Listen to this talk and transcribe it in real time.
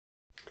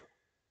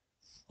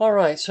All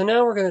right, so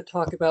now we're going to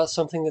talk about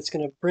something that's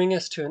going to bring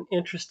us to an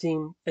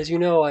interesting, as you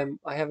know,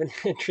 I have an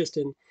interest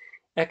in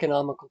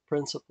economical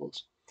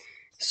principles.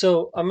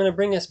 So I'm going to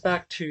bring us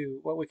back to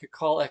what we could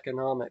call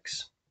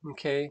economics,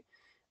 okay?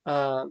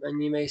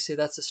 And you may say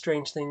that's a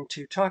strange thing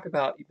to talk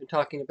about. You've been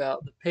talking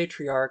about the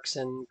patriarchs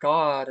and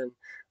God and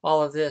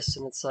all of this,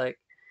 and it's like,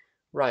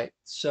 right.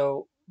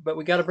 So, but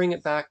we got to bring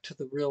it back to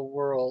the real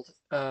world.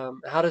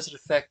 How does it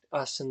affect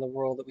us in the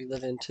world that we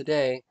live in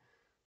today?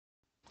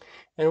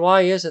 And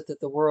why is it that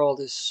the world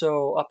is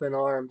so up in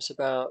arms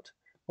about,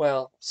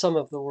 well, some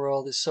of the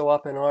world is so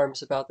up in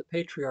arms about the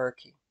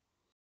patriarchy?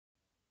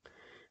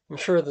 I'm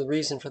sure the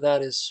reason for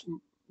that is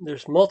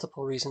there's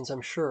multiple reasons,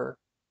 I'm sure.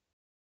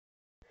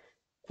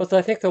 But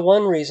I think the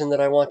one reason that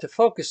I want to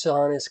focus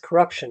on is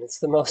corruption. It's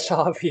the most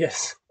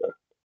obvious.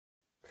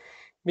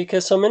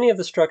 Because so many of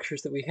the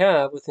structures that we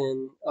have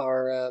within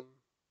the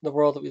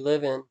world that we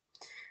live in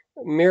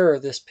mirror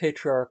this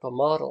patriarchal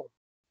model.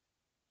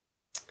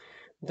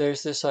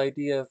 There's this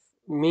idea of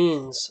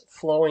means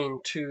flowing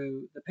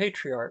to the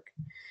patriarch.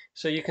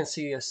 So you can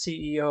see a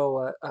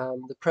CEO,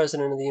 the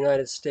president of the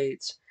United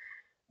States,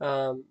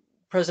 um,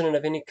 president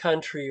of any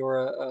country,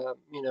 or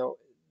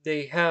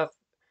they have,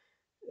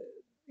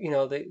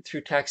 they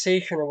through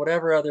taxation or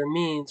whatever other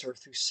means, or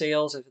through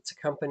sales if it's a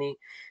company,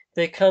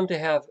 they come to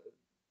have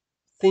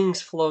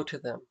things flow to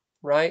them,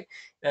 right?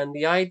 And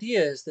the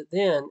idea is that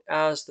then,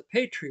 as the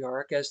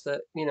patriarch, as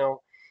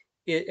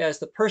as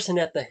the person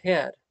at the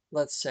head,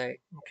 let's say,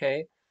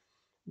 okay,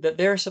 that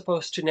they're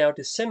supposed to now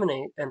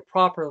disseminate and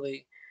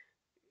properly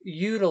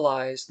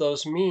utilize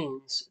those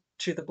means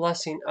to the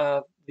blessing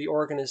of the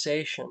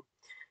organization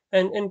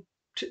and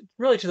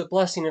really to the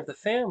blessing of the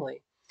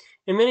family.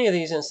 In many of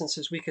these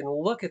instances, we can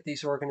look at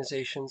these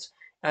organizations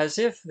as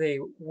if they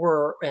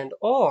were and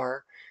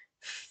are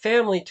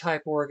family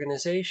type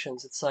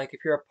organizations. It's like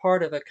if you're a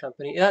part of a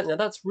company, now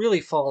that's really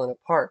fallen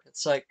apart.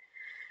 It's like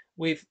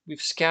we've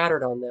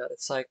scattered on that.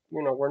 It's like,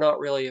 we're not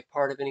really a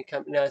part of any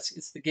company now.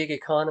 It's the gig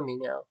economy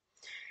now.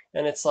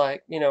 And it's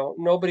like,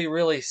 nobody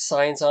really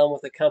signs on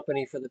with a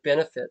company for the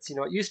benefits. It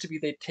used to be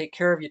they'd take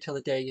care of you till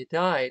the day you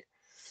died.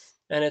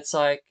 And it's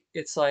like,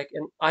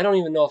 and I don't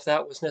even know if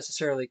that was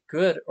necessarily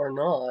good or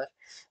not,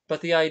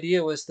 but the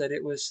idea was that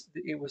it was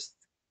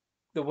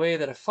the way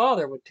that a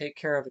father would take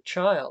care of a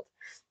child.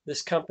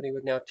 This company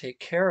would now take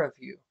care of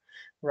you,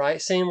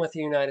 right? Same with the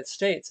United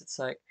States. It's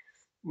like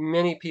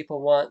many people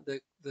want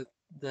the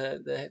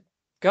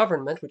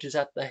government, which is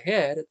at the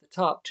head, at the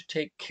top, to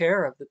take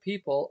care of the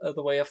people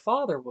the way a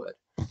father would.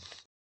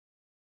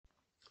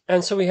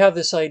 And so we have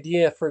this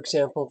idea, for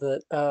example,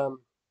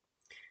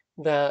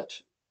 that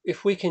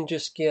if we can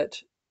just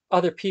get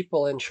other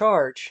people in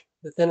charge,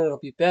 that then it'll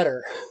be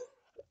better,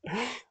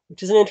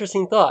 which is an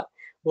interesting thought.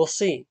 We'll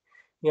see.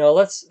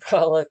 Let's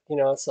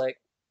it's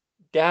like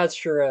dad's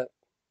sure I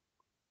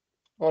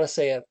want to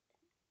say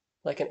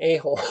like an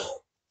a-hole.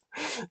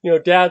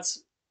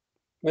 Dad's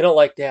we don't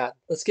like dad.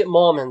 Let's get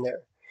mom in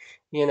there.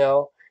 You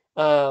know,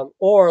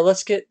 or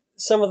let's get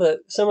the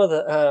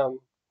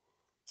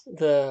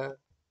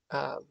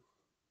um,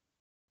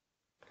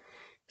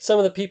 some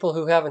of the people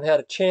who haven't had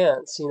a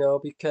chance,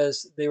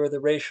 because they were the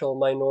racial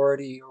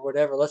minority or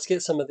whatever. Let's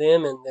get some of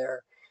them in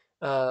there,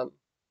 um,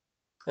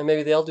 and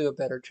maybe they'll do a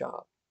better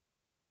job.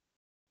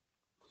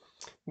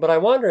 But I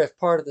wonder if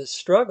part of the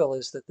struggle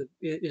is that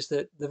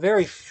the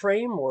very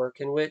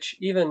framework in which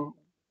even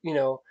you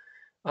know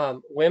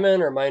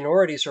women or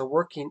minorities are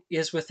working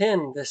is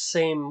within this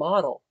same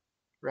model,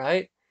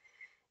 right?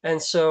 And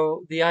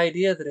so the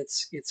idea that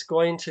it's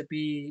going to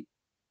be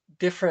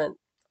different,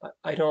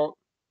 I don't.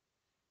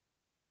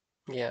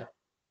 Yeah,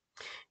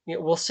 yeah,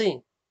 we'll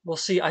see. We'll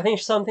see. I think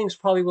some things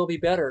probably will be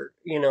better,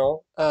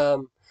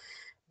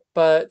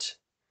 but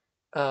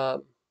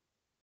um,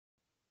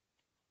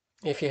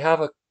 if you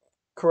have a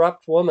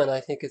corrupt woman,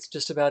 I think it's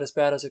just about as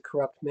bad as a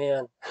corrupt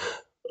man.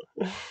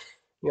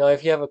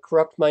 If you have a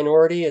corrupt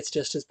minority, it's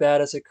just as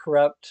bad as a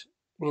corrupt,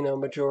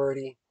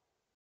 majority.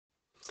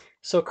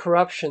 So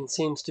corruption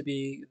seems to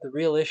be the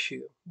real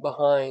issue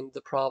behind the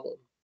problem.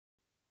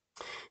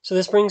 So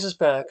this brings us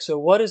back. So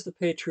what is the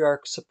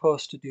patriarch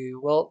supposed to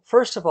do? Well,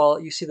 first of all,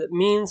 you see that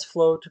means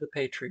flow to the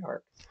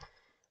patriarch.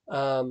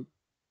 Um,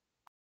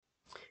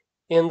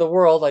 in the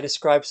world, I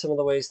described some of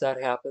the ways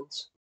that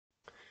happens.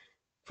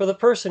 For the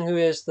person who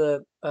is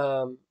the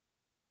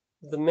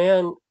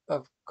man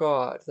of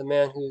God, the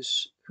man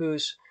who's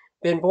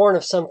been born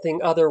of something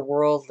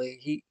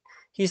otherworldly,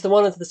 he's the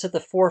one that's at the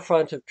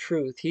forefront of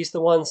truth. He's the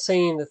one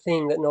saying the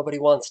thing that nobody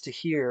wants to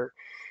hear.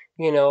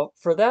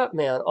 For that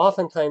man,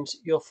 oftentimes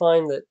you'll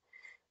find that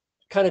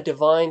kind of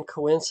divine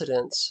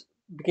coincidence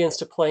begins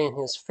to play in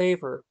his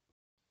favor,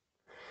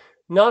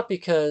 not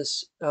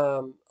because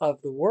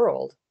of the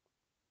world,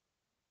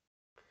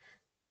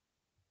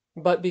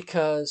 but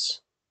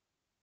because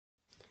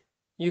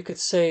you could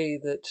say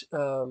that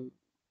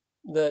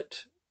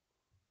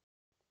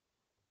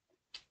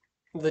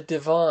the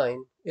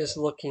divine is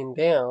looking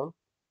down.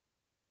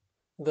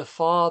 The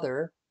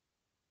Father,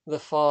 the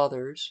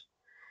fathers,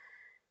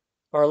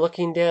 are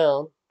looking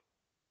down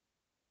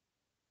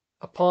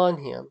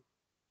upon him.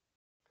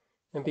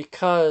 And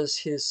because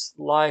his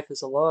life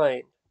is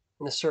aligned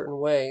in a certain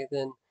way,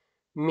 then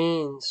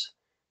means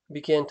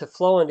begin to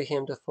flow into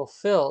him to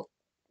fulfill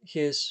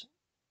his,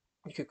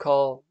 you could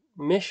call,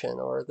 mission,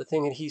 or the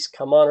thing that he's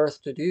come on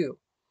earth to do.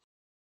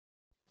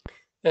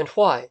 And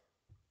why?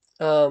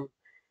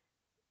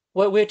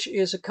 Which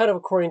is kind of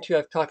according to,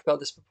 I've talked about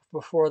this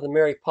before, the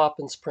Mary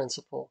Poppins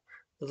principle.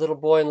 The little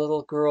boy and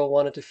little girl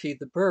wanted to feed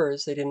the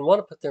birds. They didn't want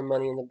to put their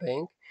money in the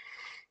bank.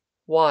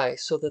 Why?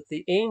 So that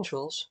the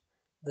angels,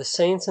 the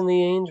saints and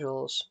the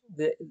angels,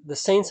 the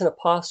saints and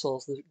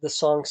apostles, the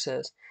song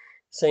says,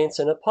 saints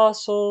and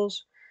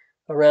apostles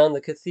around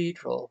the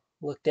cathedral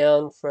look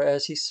down for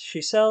as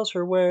she sells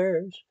her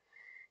wares.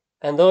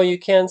 And though you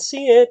can't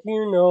see it,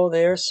 you know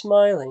they're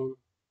smiling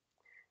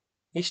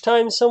each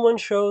time someone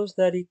shows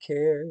that he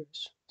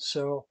cares.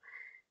 So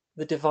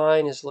the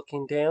divine is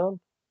looking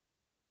down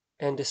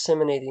and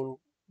disseminating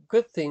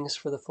good things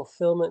for the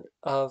fulfillment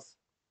of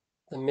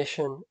the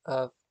mission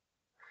of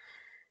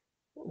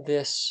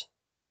this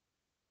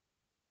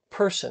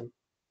person.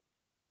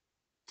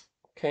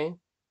 Okay?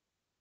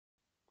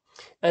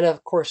 And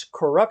of course,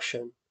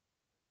 corruption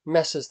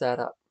messes that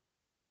up.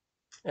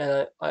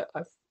 And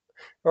I've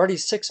already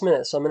 6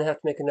 minutes, so I'm going to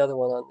have to make another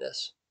one on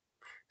this.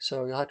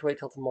 So you'll have to wait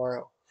till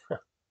tomorrow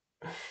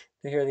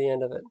to hear the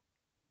end of it.